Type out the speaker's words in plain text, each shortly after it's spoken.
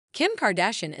Kim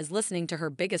Kardashian is listening to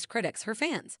her biggest critics, her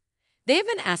fans. They've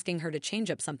been asking her to change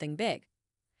up something big.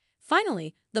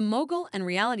 Finally, the mogul and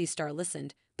reality star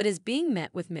listened, but is being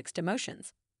met with mixed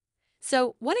emotions.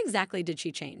 So, what exactly did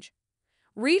she change?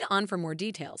 Read on for more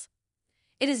details.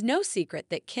 It is no secret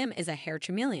that Kim is a hair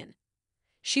chameleon.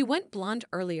 She went blonde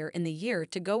earlier in the year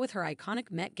to go with her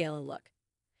iconic Met Gala look.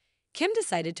 Kim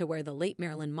decided to wear the late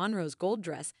Marilyn Monroe's gold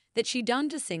dress that she donned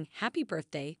to sing Happy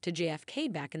Birthday to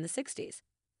JFK back in the 60s.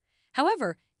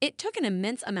 However, it took an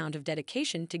immense amount of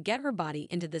dedication to get her body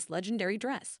into this legendary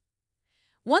dress.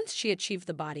 Once she achieved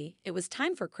the body, it was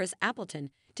time for Chris Appleton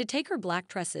to take her black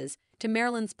tresses to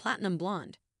Marilyn's platinum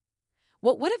blonde.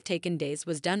 What would have taken days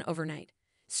was done overnight,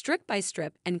 strip by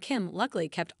strip, and Kim luckily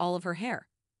kept all of her hair.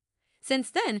 Since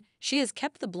then, she has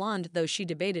kept the blonde, though she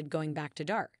debated going back to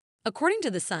dark. According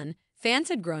to The Sun, fans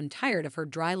had grown tired of her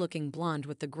dry-looking blonde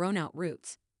with the grown-out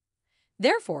roots.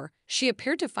 Therefore, she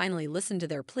appeared to finally listen to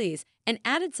their pleas and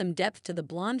added some depth to the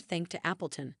blonde thanks to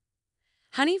Appleton.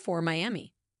 Honey for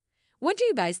Miami. What do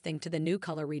you guys think to the new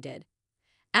color we did?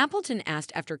 Appleton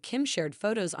asked after Kim shared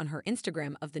photos on her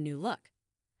Instagram of the new look.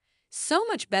 So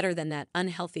much better than that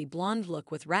unhealthy blonde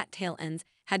look with rat tail ends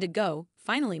had to go,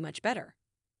 finally much better.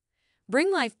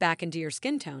 Bring life back into your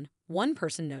skin tone, one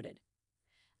person noted.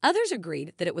 Others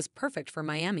agreed that it was perfect for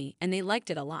Miami and they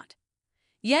liked it a lot.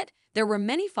 Yet, there were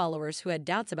many followers who had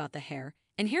doubts about the hair,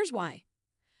 and here's why.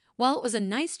 While it was a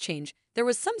nice change, there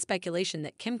was some speculation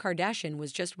that Kim Kardashian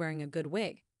was just wearing a good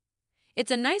wig.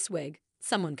 It's a nice wig,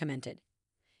 someone commented.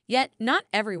 Yet, not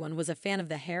everyone was a fan of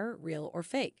the hair, real or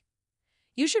fake.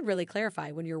 You should really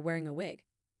clarify when you're wearing a wig.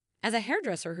 As a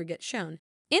hairdresser who gets shown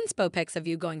inspo pics of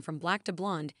you going from black to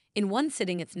blonde in one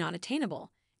sitting, it's not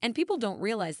attainable, and people don't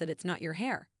realize that it's not your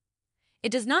hair.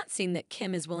 It does not seem that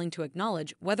Kim is willing to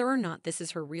acknowledge whether or not this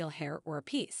is her real hair or a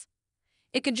piece.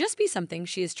 It could just be something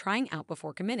she is trying out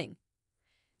before committing.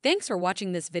 Thanks for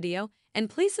watching this video, and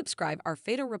please subscribe our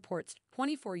Fatal Reports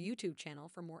 24 YouTube channel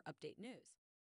for more update news.